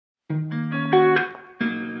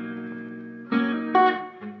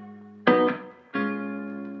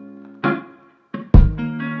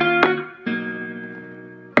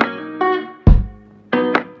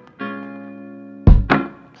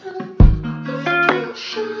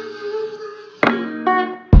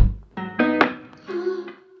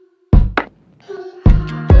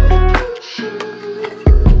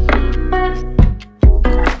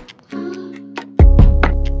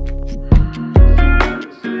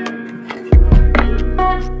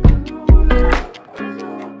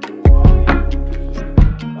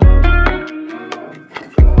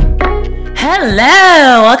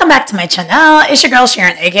Hello, welcome back to my channel. It's your girl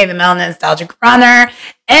Sharon, aka the Melanin Nostalgic Runner,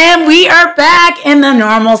 and we are back in the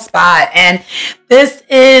normal spot. And this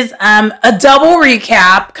is a double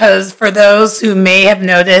recap because for those who may have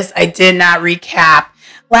noticed, I did not recap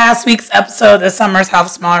last week's episode of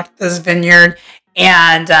Summerhousemv's Vineyard.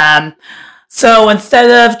 And so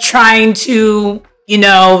instead of trying to,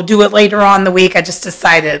 do it later on in the week, I just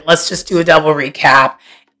decided let's just do a double recap.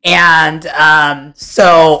 And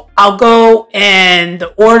so I'll go in the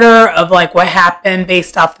order of like what happened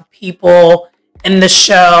based off the people in the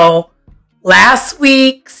show last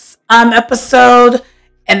week's episode,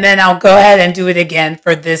 and then I'll go ahead and do it again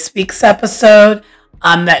for this week's episode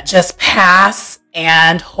that just passed,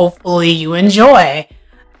 and hopefully you enjoy.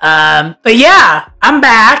 But yeah, I'm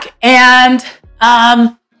back, and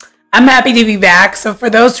I'm happy to be back. So for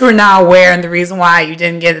those who are not aware, and the reason why you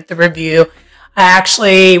didn't get the review, I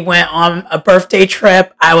actually went on a birthday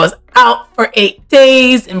trip. I was out for 8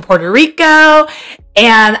 days in Puerto Rico,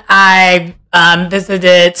 and I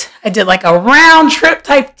visited, I did like a round trip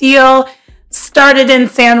type deal. Started in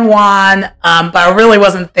San Juan, but I really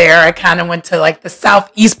wasn't there. I kind of went to like the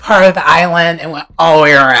southeast part of the island and went all the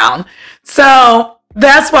way around. So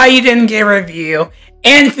that's why you didn't get a review.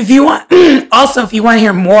 And if you want, also, if you want to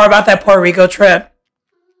hear more about that Puerto Rico trip,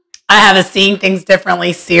 I have a Seeing Things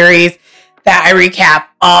Differently series that I recap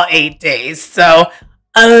all 8 days. So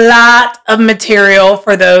a lot of material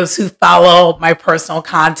for those who follow my personal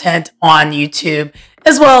content on YouTube,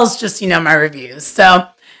 as well as just, my reviews. So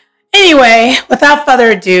anyway, without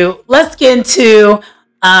further ado, let's get into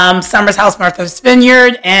Summerhousemv's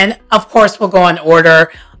Vineyard. And of course, we'll go in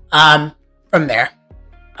order from there.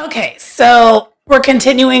 Okay, so we're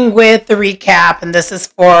continuing with the recap, and this is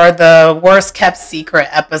for the Worst Kept Secret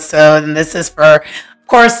episode. And this is for, of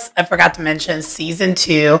course, I forgot to mention season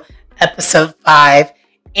 2, episode 5.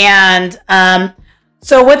 And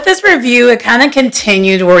so with this review, it kind of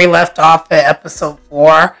continued where we left off at episode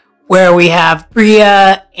 4, where we have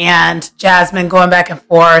Bria and Jasmine going back and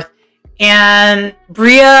forth. And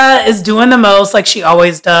Bria is doing the most like she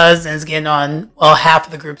always does and is getting on, well, half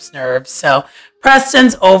of the group's nerves. So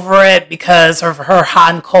Preston's over it because of her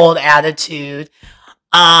hot and cold attitude.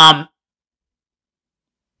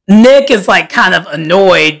 Nick is like kind of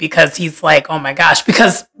annoyed because he's like, oh my gosh,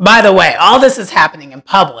 because by the way, all this is happening in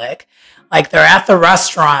public. Like they're at the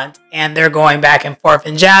restaurant and they're going back and forth,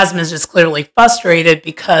 and Jasmine's just clearly frustrated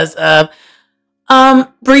because of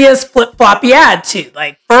Bria's flip-floppy attitude.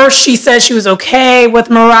 Like first she said she was okay with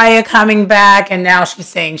Mariah coming back, and now she's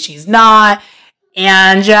saying she's not.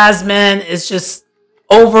 And Jasmine is just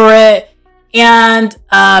over it. And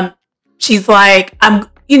she's like,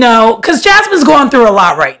 because Jasmine's going through a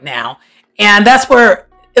lot right now. And that's where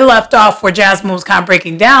it left off, where Jasmine was kind of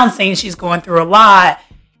breaking down, saying she's going through a lot.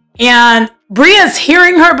 And Bria's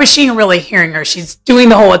hearing her, but she ain't really hearing her. She's doing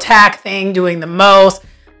the whole attack thing, doing the most,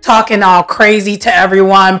 talking all crazy to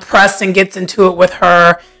everyone. Preston gets into it with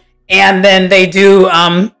her. And then they do.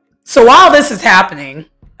 So while this is happening,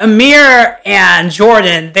 Amir and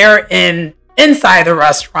Jordan, they're inside the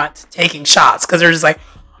restaurant taking shots because they're just like,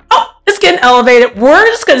 oh, it's getting elevated. We're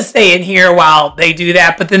just going to stay in here while they do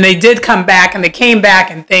that. But then they did come back, and they came back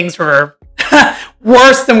and things were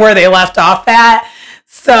worse than where they left off at.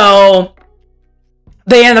 So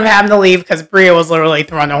they ended up having to leave because Bria was literally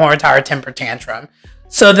throwing a whole entire temper tantrum.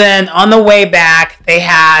 So then on the way back, they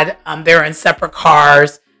were in separate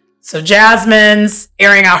cars. So Jasmine's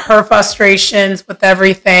airing out her frustrations with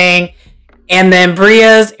everything. And then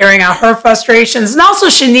Bria's airing out her frustrations. And also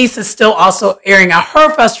Shanice is still also airing out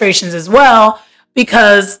her frustrations as well.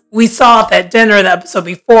 Because we saw at that dinner the episode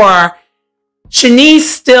before, Shanice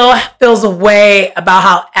still feels a way about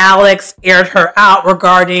how Alex aired her out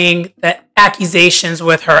regarding the accusations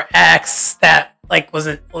with her ex that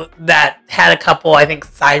had a couple, I think,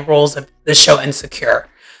 side roles of the show Insecure.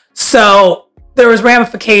 So there was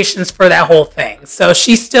ramifications for that whole thing. So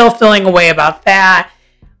she's still feeling a way about that.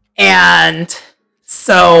 And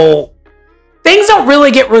so things don't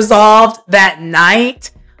really get resolved that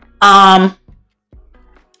night.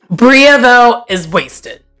 Bria, though, is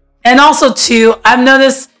wasted. And also, too, I've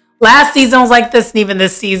noticed last season was like this, and even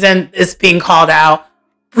this season is being called out.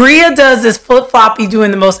 Bria does this flip-floppy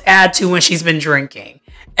doing the most attitude when she's been drinking.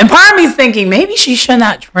 And part of me is thinking maybe she should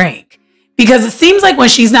not drink. Because it seems like when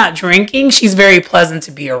she's not drinking, she's very pleasant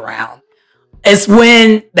to be around. It's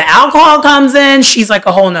when the alcohol comes in, she's like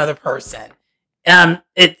a whole nother person.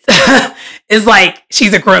 It's like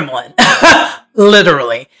she's a gremlin,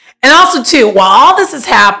 literally. And also, too, while all this is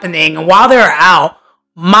happening and while they're out,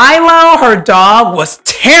 Milo, her dog, was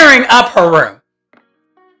tearing up her room.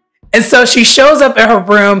 And so she shows up at her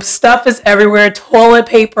room. Stuff is everywhere. Toilet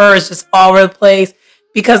paper is just all over the place.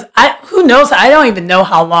 Because who knows? I don't even know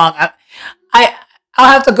how long. I'll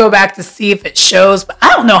have to go back to see if it shows. But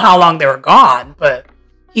I don't know how long they were gone. But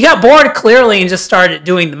he got bored clearly and just started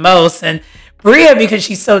doing the most. And Bria, because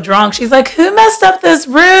she's so drunk, she's like, who messed up this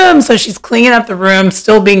room? So she's cleaning up the room,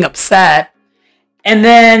 still being upset. And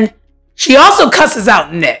then she also cusses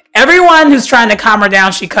out Nick. Everyone who's trying to calm her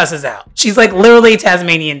down, she cusses out. She's like literally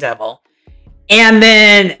Tasmanian devil. And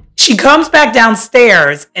then she comes back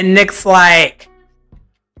downstairs and Nick's like,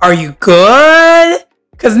 are you good?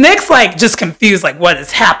 Because Nick's like just confused, like what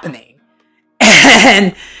is happening?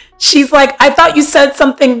 And she's like, I thought you said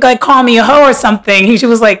something like call me a hoe or something. She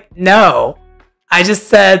was like, no, I just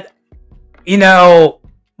said, Milo,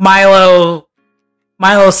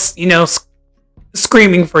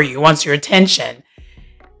 screaming for you, wants your attention.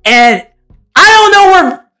 And I don't know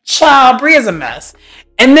where Bria's a mess.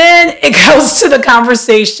 And then it goes to the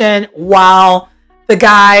conversation while the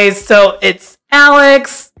guys, so it's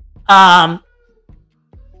Alex,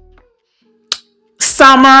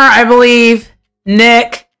 Summer, I believe,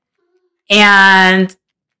 Nick, and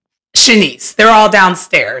Shanice. They're all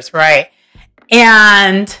downstairs, right?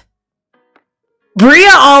 And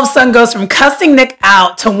Bria all of a sudden goes from cussing Nick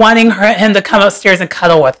out to wanting him to come upstairs and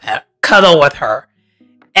cuddle with her.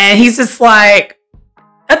 And he's just like,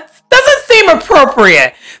 that doesn't seem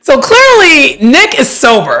appropriate. So clearly Nick is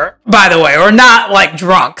sober, by the way, or not like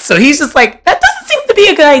drunk. So he's just like, that doesn't seem to be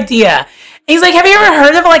a good idea. And he's like, have you ever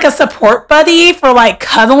heard of like a support buddy for like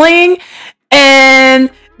cuddling?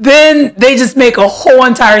 And then they just make a whole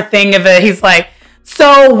entire thing of it. He's like,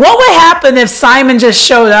 so what would happen if Simon just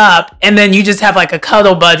showed up and then you just have like a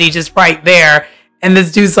cuddle buddy just right there? And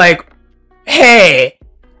this dude's like, hey,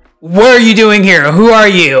 what are you doing here? Who are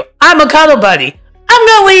you? I'm a cuddle buddy. I'm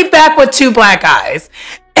going to leave back with 2 black eyes.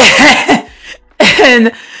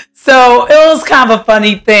 And so it was kind of a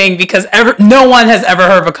funny thing because no one has ever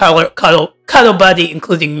heard of a cuddle buddy,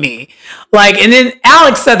 including me. Like, and then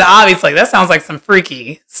Alex said the obvious, like, that sounds like some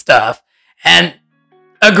freaky stuff. And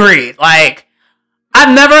agreed. Like,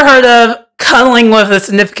 I've never heard of cuddling with a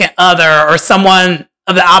significant other or someone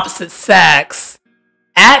of the opposite sex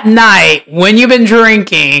at night when you've been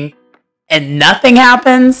drinking and nothing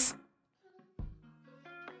happens.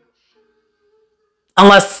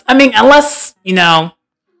 Unless,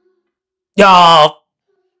 y'all,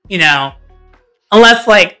 unless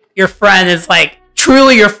like your friend is like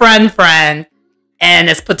truly your friend and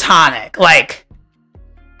it's platonic. Like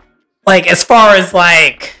as far as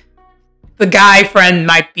like, the guy friend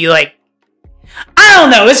might be like, I don't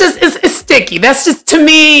know. It's sticky. That's just, to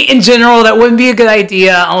me, in general, that wouldn't be a good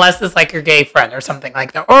idea unless it's like your gay friend or something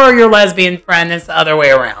like that. Or your lesbian friend. It's the other way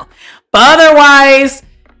around. But otherwise,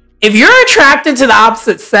 if you're attracted to the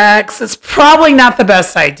opposite sex, it's probably not the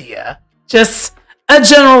best idea. Just a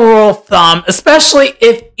general rule of thumb, especially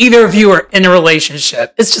if either of you are in a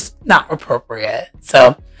relationship. It's just not appropriate.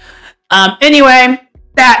 So, anyway,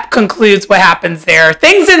 that concludes what happens there.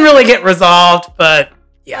 Things didn't really get resolved, but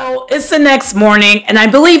yeah. So it's the next morning, and I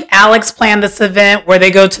believe Alex planned this event where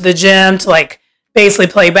they go to the gym to like basically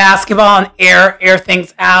play basketball and air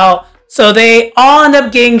things out. So they all end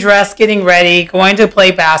up getting dressed, getting ready, going to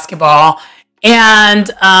play basketball.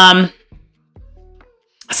 And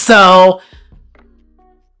so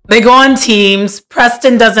they go on teams.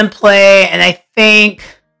 Preston doesn't play, and I think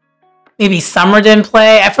maybe Summer didn't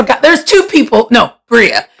play. I forgot. There's 2 people. No,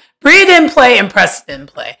 Bria. Bria didn't play and Preston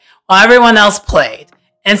didn't play while everyone else played.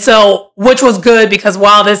 And so, which was good because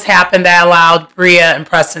while this happened, that allowed Bria and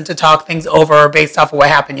Preston to talk things over based off of what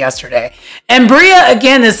happened yesterday. And Bria,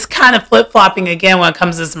 again, is kind of flip-flopping again when it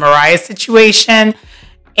comes to this Mariah situation.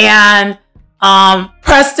 And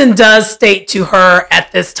Preston does state to her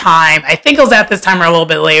at this time, I think it was at this time or a little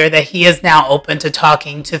bit later, that he is now open to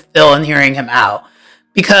talking to Phil and hearing him out.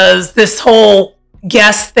 Because this whole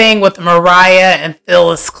guest thing with Mariah and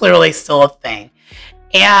Phil is clearly still a thing.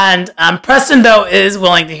 And Preston, though, is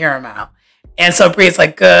willing to hear him out. And so Bria's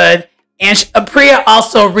like, good. And Bria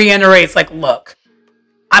also reiterates, like, look,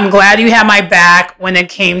 I'm glad you had my back when it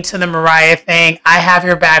came to the Mariah thing. I have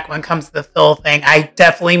your back when it comes to the Phil thing. I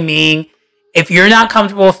definitely mean, if you're not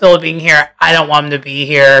comfortable with Phil being here, I don't want him to be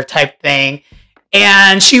here type thing.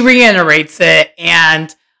 And she reiterates it.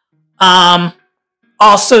 And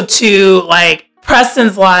also, too, like,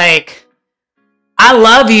 Preston's like, I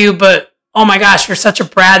love you, but oh my gosh, you're such a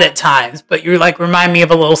brat at times, but you like remind me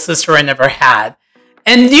of a little sister I never had.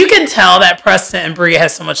 And you can tell that Preston and Bria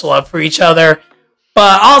has so much love for each other.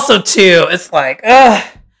 But also, too, it's like,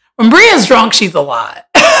 when Bria's drunk, she's a lot.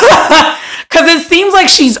 Because it seems like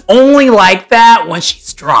she's only like that when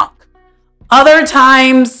she's drunk. Other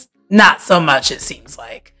times, not so much, it seems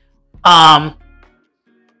like. And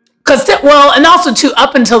also too,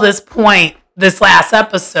 up until this point, this last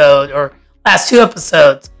episode or last two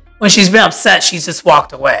episodes, when she's been upset, she's just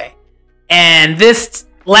walked away. And this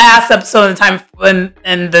last episode,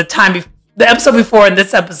 the episode before in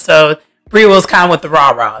this episode, Bria was kind of with the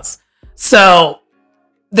rah-rahs. So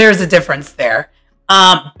there's a difference there.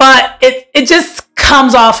 But it just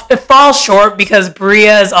comes off, it falls short because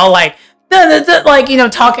Bria is all like, like, you know,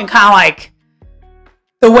 talking kind of like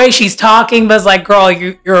the way she's talking, but it's like, girl,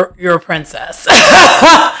 you're a princess.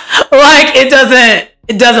 Like it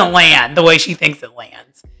doesn't land the way she thinks it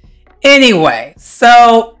lands. Anyway,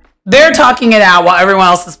 so they're talking it out while everyone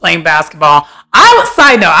else is playing basketball.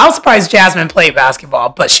 Side note, I was surprised Jasmine played basketball,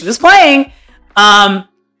 but she was playing. No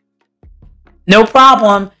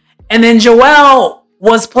problem. And then Joelle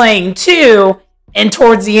was playing too. And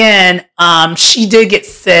towards the end, she did get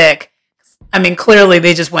sick. I mean, clearly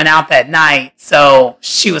they just went out that night. So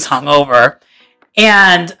she was hungover.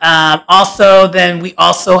 And also then we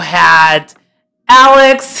also had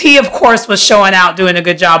Alex. He, of course, was showing out, doing a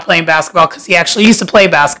good job playing basketball because he actually used to play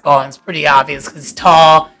basketball. And it's pretty obvious because he's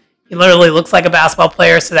tall. He literally looks like a basketball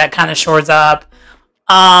player. So that kind of shores up.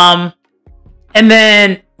 And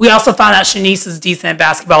then we also found out Shanice is decent at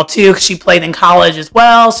basketball too because she played in college as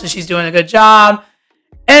well. So she's doing a good job.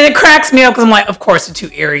 And it cracks me up because I'm like, of course the two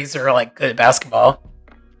Aries are like good at basketball.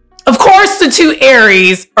 Of course the two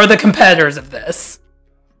Aries are the competitors of this.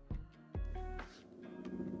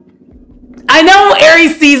 I know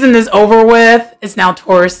Aries season is over with. It's now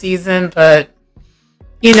Taurus season, but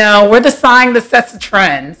you know, we're the sign that sets the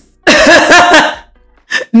trends.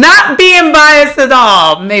 Not being biased at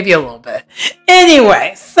all. Maybe a little bit.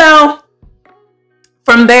 Anyway, so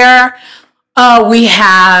from there, we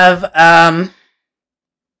have...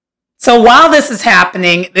 So while this is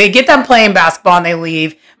happening, they get them playing basketball and they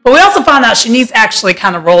leave. But we also found out Shanice actually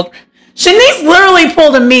kind of rolled... Shanice literally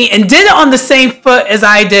pulled a me and did it on the same foot as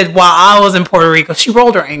I did while I was in Puerto Rico. She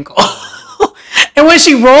rolled her ankle. And when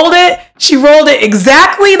she rolled it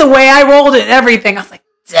exactly the way I rolled it and everything. I was like,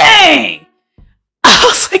 dang. I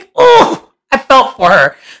was like, oh, I felt for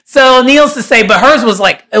her. So needless to say, but hers was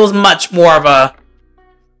like, it was much more of a,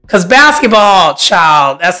 because basketball,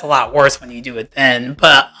 child, that's a lot worse when you do it then.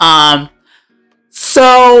 But,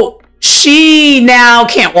 so she now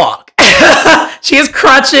can't walk. She has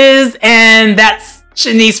crutches, and that's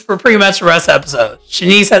Shanice for pretty much the rest of the episode.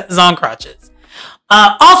 Shanice is on crutches.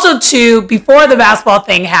 Also, too, before the basketball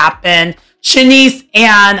thing happened, Shanice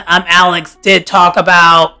and Alex did talk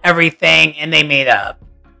about everything, and they made up.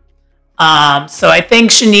 So I think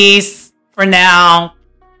Shanice, for now,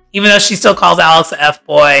 even though she still calls Alex an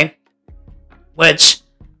F-boy, which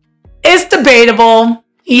is debatable.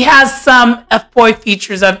 He has some F-boy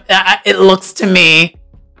features, of it looks to me.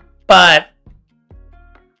 But,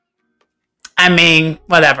 I mean,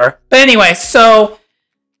 whatever. But anyway, so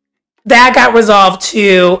that got resolved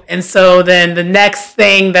too. And so then the next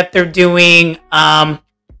thing that they're doing, I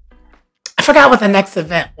forgot what the next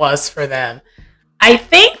event was for them. I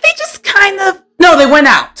think they just they went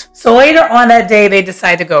out. So later on that day, they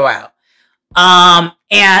decided to go out.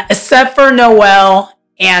 And except for Noelle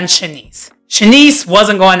and Shanice. Shanice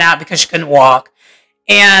wasn't going out because she couldn't walk.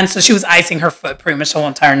 And so she was icing her foot pretty much the whole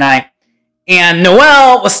entire night. And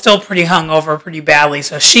Noelle was still pretty hungover pretty badly.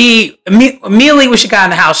 So she, immediately when she got in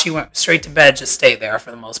the house, she went straight to bed, just stayed there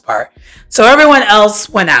for the most part. So everyone else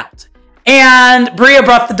went out. And Bria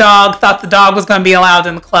brought the dog, thought the dog was going to be allowed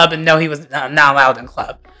in the club. And no, he was not allowed in the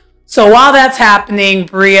club. So while that's happening,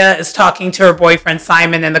 Bria is talking to her boyfriend,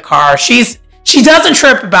 Simon, in the car. She doesn't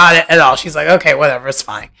trip about it at all. She's like, okay, whatever, it's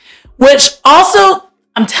fine. Which also...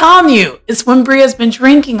 I'm telling you, it's when Bria's been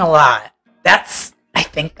drinking a lot. I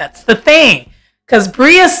think that's the thing. Because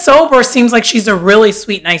Bria sober seems like she's a really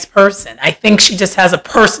sweet, nice person. I think she just has a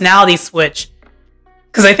personality switch.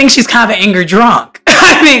 Because I think she's kind of an angry drunk.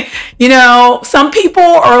 I mean, you know, some people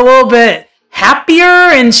are a little bit happier.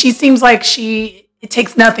 And she seems like it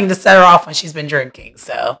takes nothing to set her off when she's been drinking.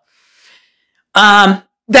 So,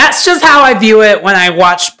 that's just how I view it when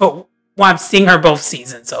I'm seeing her both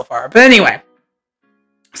seasons so far. But anyway.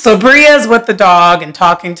 So Bria's with the dog and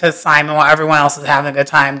talking to Simon while everyone else is having a good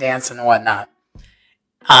time dancing and whatnot.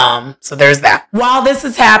 So there's that. While this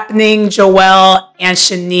is happening, Joelle and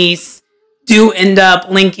Shanice do end up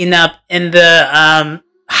linking up in the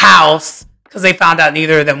house because they found out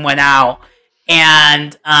neither of them went out.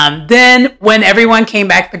 And then when everyone came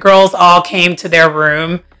back, the girls all came to their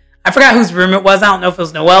room. I forgot whose room it was. I don't know if it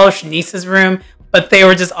was Noelle or Shanice's room. But they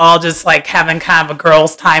were just all just like having kind of a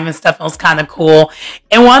girls' time and stuff. It was kind of cool.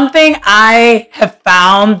 And one thing I have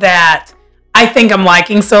found that I think I'm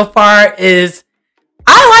liking so far is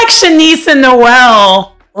I like Shanice and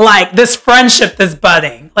Noelle, like this friendship that's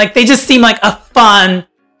budding. Like they just seem like a fun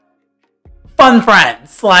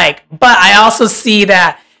friends. Like, but I also see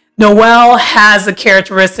that Noelle has the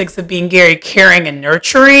characteristics of being very caring and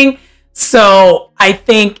nurturing. So I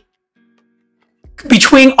think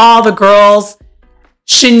between all the girls,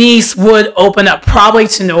 Shanice would open up probably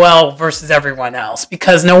to Noelle versus everyone else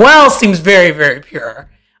because Noelle seems very, very pure.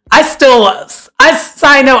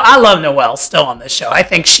 Side note, I love Noelle still on this show. I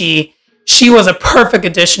think she was a perfect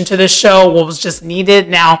addition to this show. What was just needed.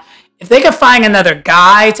 Now, if they could find another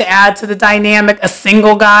guy to add to the dynamic, a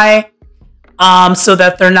single guy, so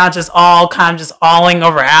that they're not just all kind of just awing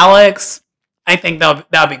over Alex, I think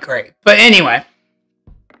that'll be great. But anyway,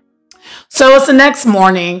 so it's the next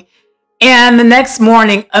morning, and the next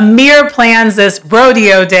morning, Amir plans this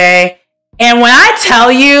rodeo day, and when I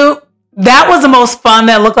tell you that was the most fun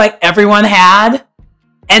that looked like everyone had,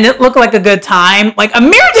 and it looked like a good time. Like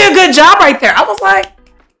Amir did a good job right there. I was like,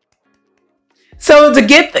 so to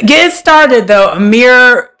get it started though,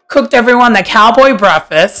 Amir cooked everyone the cowboy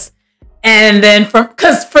breakfast. And then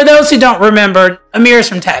because for those who don't remember, Amir's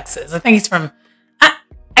from Texas. I think he's from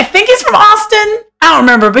Austin. I don't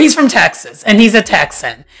remember, but he's from Texas and he's a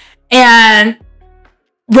Texan. And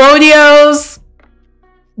rodeos,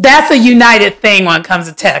 that's a united thing when it comes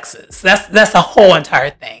to Texas. That's a whole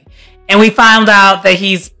entire thing. And we found out that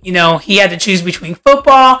he had to choose between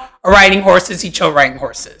football or riding horses. He chose riding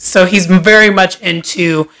horses. So he's very much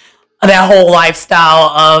into that whole lifestyle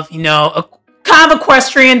of, a kind of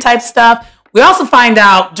equestrian type stuff. We also find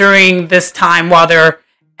out during this time while they're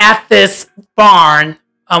at this barn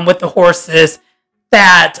with the horses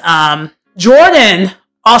that Jordan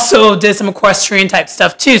also did some equestrian type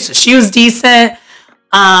stuff too. So she was decent.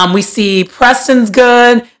 We see Preston's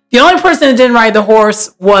good. The only person that didn't ride the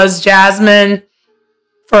horse was Jasmine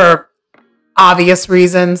for obvious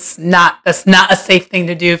reasons. That's not a safe thing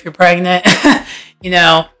to do if you're pregnant.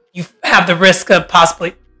 You have the risk of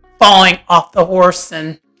possibly falling off the horse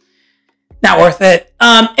and not worth it.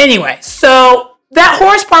 Anyway, so that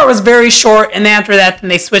horse part was very short. And after that, then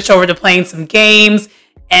they switched over to playing some games.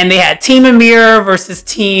 And they had Team Amir versus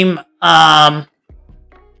Team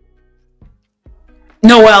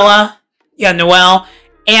Noelle.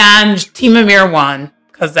 And Team Amir won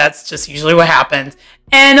because that's just usually what happens.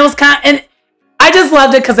 And it was and I just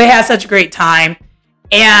loved it because they had such a great time.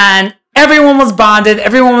 And everyone was bonded.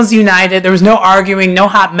 Everyone was united. There was no arguing, no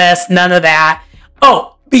hot mess, none of that.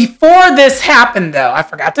 Oh, before this happened, though, I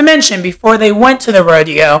forgot to mention, before they went to the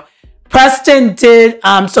rodeo, Preston did,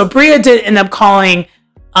 so Bria did end up calling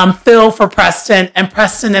Phil for Preston, and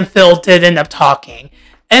Preston and Phil did end up talking.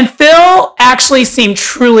 And Phil actually seemed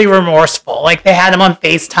truly remorseful. Like they had him on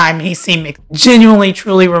FaceTime and he seemed genuinely,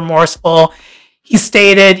 truly remorseful. He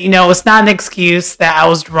stated, it's not an excuse that I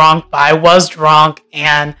was drunk, but I was drunk.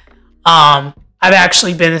 And I've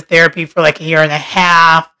actually been in therapy for like a year and a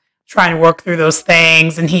half, trying to work through those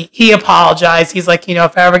things. And he apologized. He's like,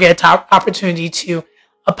 if I ever get an opportunity to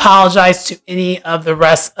apologize to any of the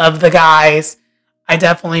rest of the guys, I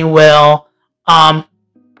definitely will.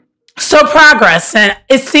 So progress, and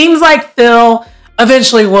it seems like Phil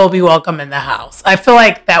eventually will be welcome in the house. I feel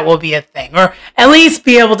like that will be a thing, or at least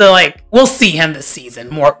be able to we'll see him this season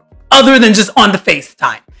more, other than just on the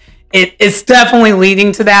FaceTime. It's definitely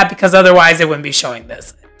leading to that because otherwise it wouldn't be showing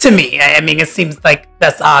this to me. I mean, it seems like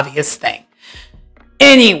that's the obvious thing.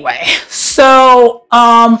 Anyway, so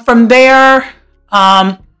from there,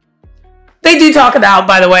 they do talk about,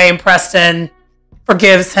 by the way, and Preston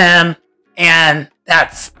forgives him, and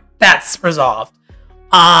that's resolved,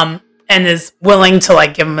 and is willing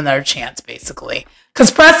to give him another chance, basically.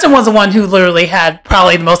 Because Preston was the one who literally had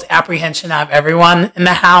probably the most apprehension out of everyone in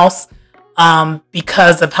the house,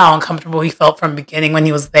 because of how uncomfortable he felt from the beginning when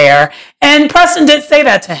he was there. And Preston did say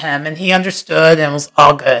that to him, and he understood, and it was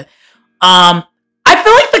all good. I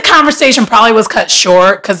feel like the conversation probably was cut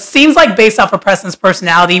short because it seems like based off of Preston's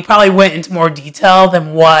personality, he probably went into more detail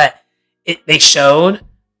than what they showed,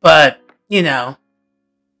 but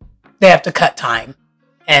they have to cut time.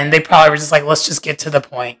 And they probably were just like, let's just get to the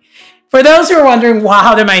point. For those who are wondering,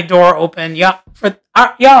 how did my door open? Y'all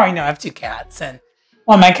already know I have 2 cats. And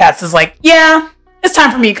one of my cats is like, yeah, it's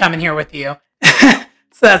time for me to come in here with you.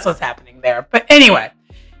 So that's what's happening there. But anyway,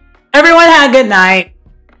 everyone had a good night.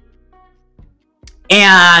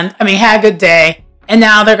 And, had a good day. And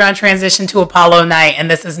now they're going to transition to Apollo night. And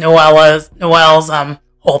this is Noelle's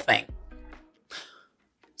whole thing.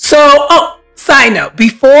 So, side note,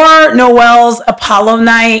 before Noelle's Apollo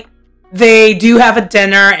night, they do have a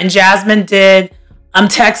dinner, and Jasmine did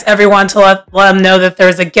text everyone to let them know that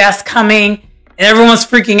there's a guest coming. And everyone's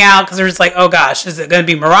freaking out because they're just like, oh gosh, is it going to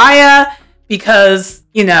be Mariah? Because,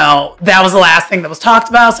 that was the last thing that was talked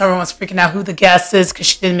about. So everyone's freaking out who the guest is because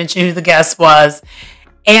she didn't mention who the guest was.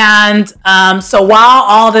 And so while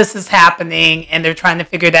all this is happening and they're trying to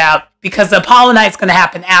figure it out, because the Apollo night's going to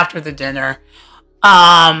happen after the dinner.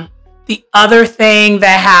 The other thing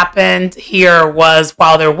that happened here was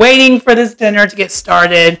while they're waiting for this dinner to get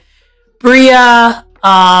started, Bria,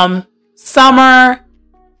 Summer,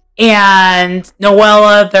 and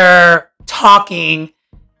Noella, they're talking.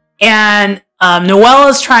 And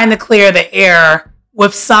Noella's trying to clear the air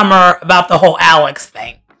with Summer about the whole Alex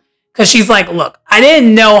thing. Because she's like, look, I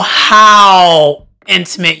didn't know how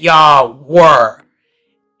intimate y'all were.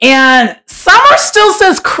 And Summer still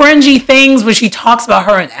says cringy things when she talks about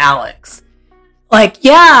her and Alex. Like,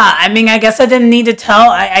 yeah, I mean, I guess I didn't need to tell.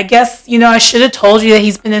 I guess, I should have told you that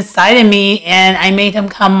he's been inside of me and I made him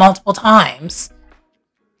come multiple times.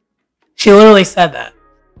 She literally said that.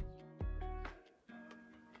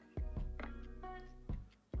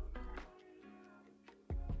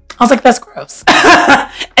 I was like, that's gross.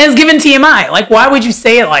 And it's given TMI. Like, why would you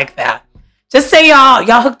say it like that? Just say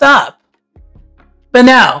y'all hooked up. But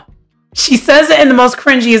no, she says it in the most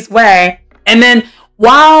cringiest way. And then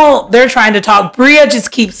while they're trying to talk, Bria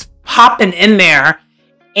just keeps popping in there.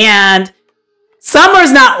 And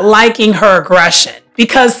Summer's not liking her aggression.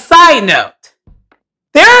 Because side note,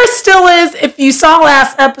 there still is, if you saw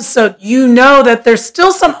last episode, you know that there's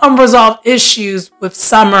still some unresolved issues with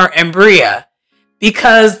Summer and Bria.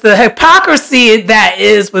 Because the hypocrisy that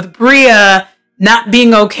is with Bria not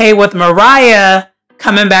being okay with Mariah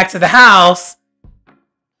coming back to the house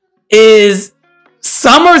is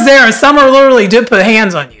Summer's there and Summer literally did put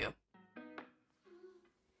hands on you.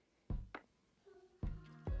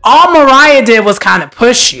 All Mariah did was kind of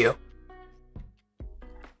push you.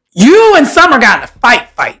 You and Summer got in a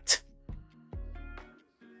fight.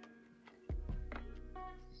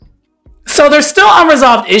 So there's still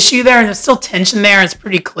unresolved issue there and there's still tension there. And it's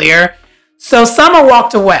pretty clear. So Summer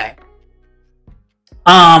walked away,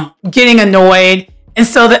 getting annoyed. And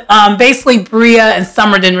so basically Bria and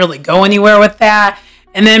Summer didn't really go anywhere with that.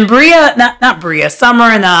 And then not Bria, Summer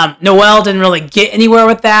and Noelle didn't really get anywhere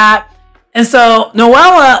with that. And so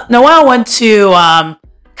Noelle went to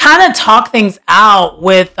kind of talk things out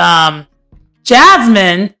with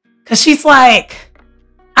Jasmine because she's like,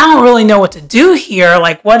 I don't really know what to do here.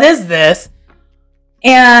 Like, what is this?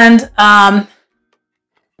 And then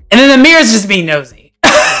Amir's just being nosy.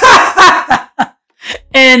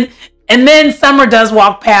 And then Summer does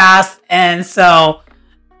walk past. And so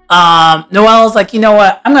Noelle's like, you know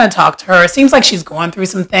what? I'm going to talk to her. It seems like she's going through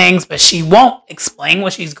some things, but she won't explain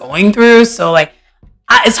what she's going through. So like,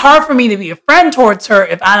 it's hard for me to be a friend towards her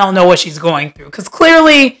if I don't know what she's going through. Because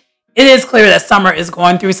clearly, it is clear that Summer is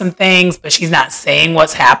going through some things, but she's not saying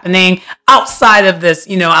what's happening outside of this,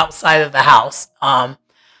 outside of the house. And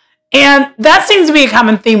that seems to be a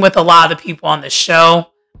common theme with a lot of the people on the show.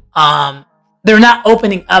 They're not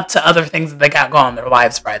opening up to other things that they got going on in their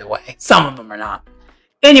lives, by the way. Some of them are not.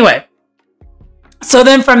 Anyway, so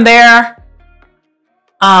then from there,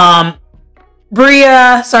 Noelle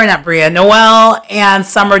and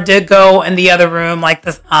Summer did go in the other room, like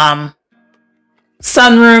this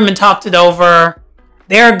sunroom, and talked it over.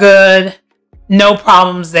 They're good. No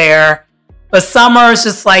problems there. But Summer is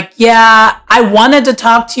just like, yeah, I wanted to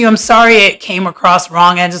talk to you. I'm sorry it came across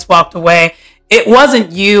wrong. I just walked away. It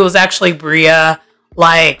wasn't you. It was actually Bria.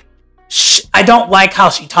 Like, I don't like how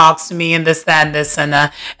she talks to me and this, that, and this, and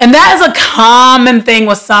that. And that is a common thing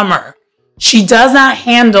with Summer. She does not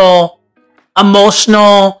handle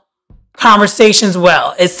emotional conversations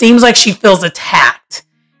well. It seems like she feels attacked.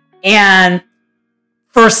 And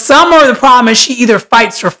for Summer, the problem is she either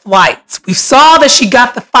fights or flights. We saw that she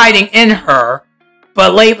got the fighting in her,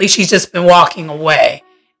 but lately she's just been walking away.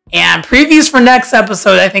 And previews for next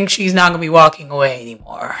episode, I think she's not going to be walking away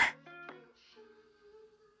anymore.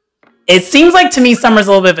 It seems like to me Summer's a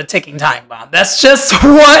little bit of a ticking time bomb. That's just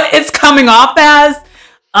what it's coming off as.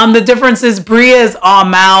 The difference is Bria is all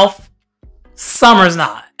mouth. Summer's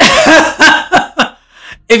not.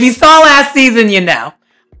 If you saw last season, you know.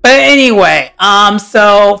 But anyway,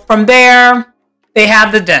 so from there, they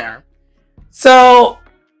have the dinner. So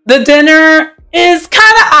the dinner is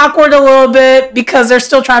kind of awkward a little bit because they're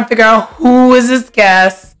still trying to figure out who is this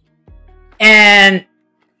guest. And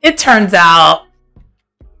it turns out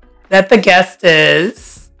that the guest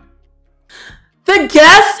is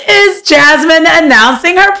Jasmine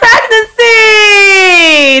announcing her pregnancy.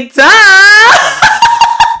 Duh!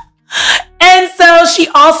 And so she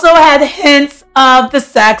also had hints of the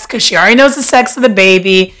sex because she already knows the sex of the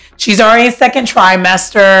baby. She's already in second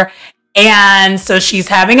trimester. And so she's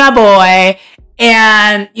having a boy.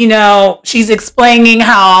 And, you know, she's explaining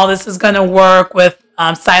how all this is going to work with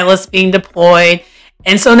Silas being deployed.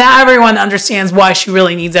 And so now everyone understands why she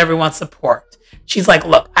really needs everyone's support. She's like,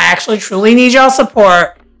 look, I actually truly need y'all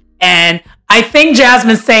support. And I think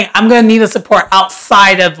Jasmine's saying, I'm going to need the support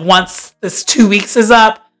outside of once this 2 weeks is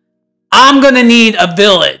up. I'm going to need a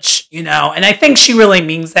village, you know. And I think she really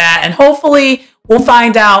means that. And hopefully we'll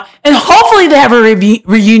find out. And hopefully they have a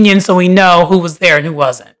reunion so we know who was there and who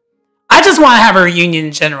wasn't. I just want to have a reunion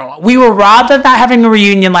in general. We were robbed of not having a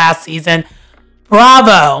reunion last season.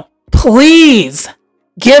 Bravo. Please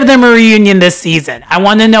give them a reunion this season. I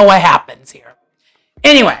want to know what happens here.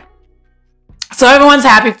 Anyway, so everyone's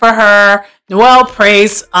happy for her. Noelle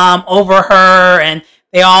prays over her, and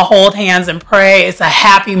they all hold hands and pray. It's a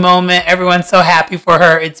happy moment. Everyone's so happy for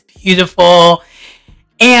her. It's beautiful.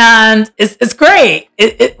 And it's great.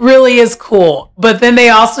 It really is cool. But then they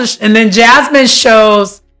also, and then Jasmine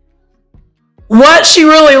shows what she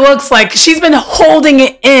really looks like. She's been holding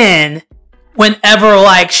it in whenever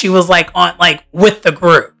like she was like on like with the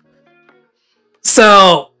group.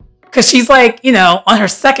 So, because she's like, you know, on her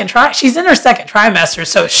she's in her second trimester.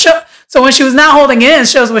 So when she was not holding it in, it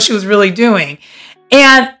shows what she was really doing.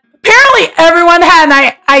 And apparently everyone had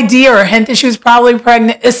an idea or hint that she was probably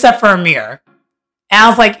pregnant, except for Amir. And I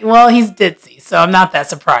was like, well, he's ditzy, so I'm not that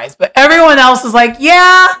surprised. But everyone else was like,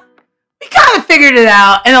 yeah, we kind of figured it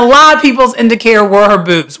out. And a lot of people's indicator were her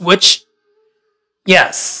boobs, which,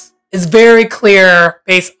 yes, is very clear.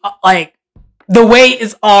 Based like the weight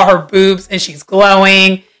is all her boobs, and she's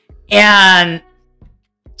glowing. And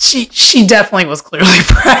she definitely was clearly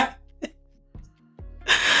pregnant.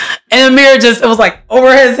 And Amir it was like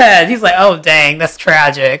over his head. He's like, oh, dang, that's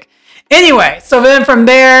tragic. Anyway, so then from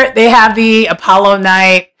there, they have the Apollo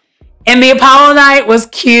night. And the Apollo night was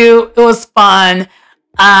cute. It was fun.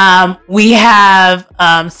 We have,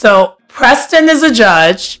 so Preston is a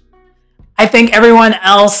judge. I think everyone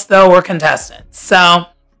else, though, were contestants. So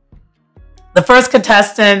the first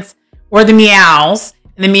contestants were the Meows.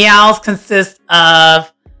 And the Meows consist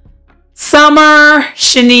of Summer,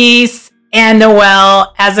 Shanice, and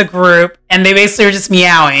Noelle as a group. And they basically are just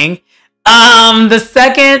meowing. The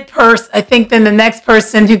second person, I think then the next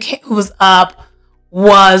person who was up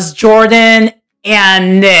was Jordan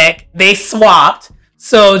and Nick. They swapped.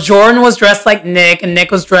 So Jordan was dressed like Nick and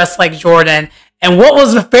Nick was dressed like Jordan. And what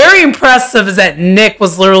was very impressive is that Nick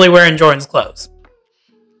was literally wearing Jordan's clothes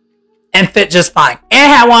and fit just fine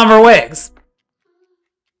and had one of her wigs.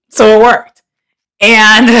 So it worked.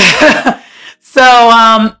 And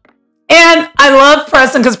and I love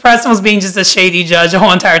Preston because Preston was being just a shady judge the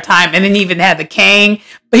whole entire time. And then he even had the cane,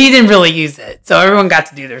 but he didn't really use it. So everyone got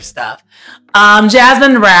to do their stuff.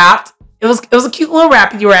 Jasmine rapped. It was a cute little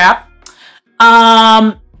rappity rap.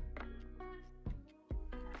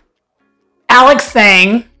 Alex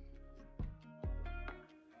sang.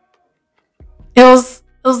 It was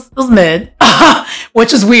mid,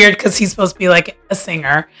 which is weird because he's supposed to be like a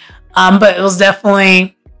singer. But it was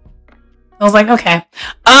definitely, I was like, okay.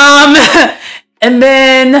 And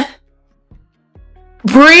then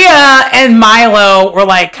Bria and Milo were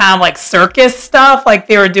like kind of like circus stuff. Like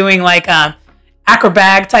they were doing like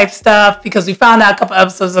acrobat type stuff because we found out a couple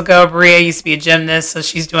episodes ago Bria used to be a gymnast. So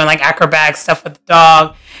she's doing like acrobat stuff with the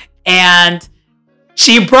dog. And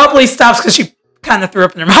she abruptly stops because she kind of threw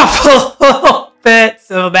up in her mouth a little bit.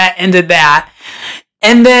 So that ended that.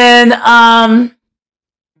 And then,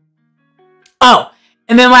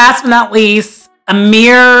 and then last but not least,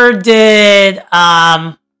 Amir did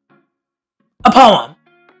a poem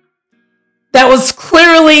that was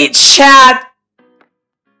clearly chat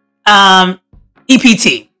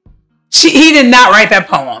EPT. He did not write that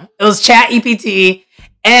poem. It was chat EPT.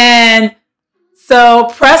 And so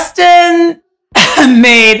Preston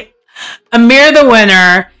made Amir the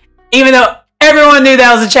winner, even though everyone knew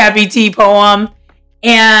that was a chat EPT poem.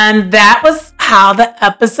 And that was how the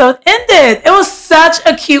episode ended. It was such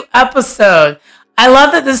a cute episode. I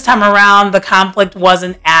love that this time around the conflict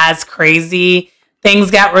wasn't as crazy.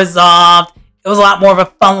 Things got resolved. It was a lot more of a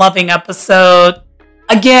fun-loving episode.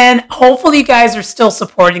 Again, hopefully you guys are still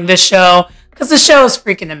supporting this show because the show is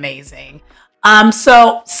freaking amazing.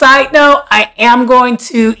 So side note, I am going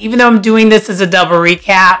to, even though I'm doing this as a double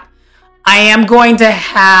recap, I am going to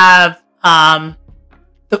have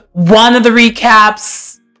one of the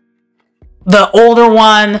recaps, the older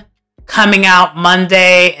one coming out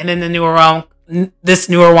Monday, and then this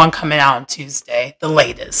newer one coming out on Tuesday, the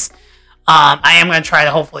latest. I am going to try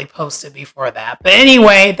to hopefully post it before that. But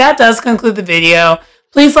anyway, that does conclude the video.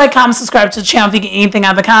 Please like, comment, subscribe to the channel if you get anything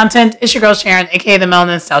out of the content. It's your girl Sharon, aka the Melanin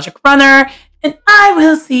Nostalgic Runner, and I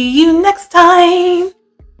will see you next time.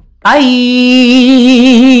 Bye.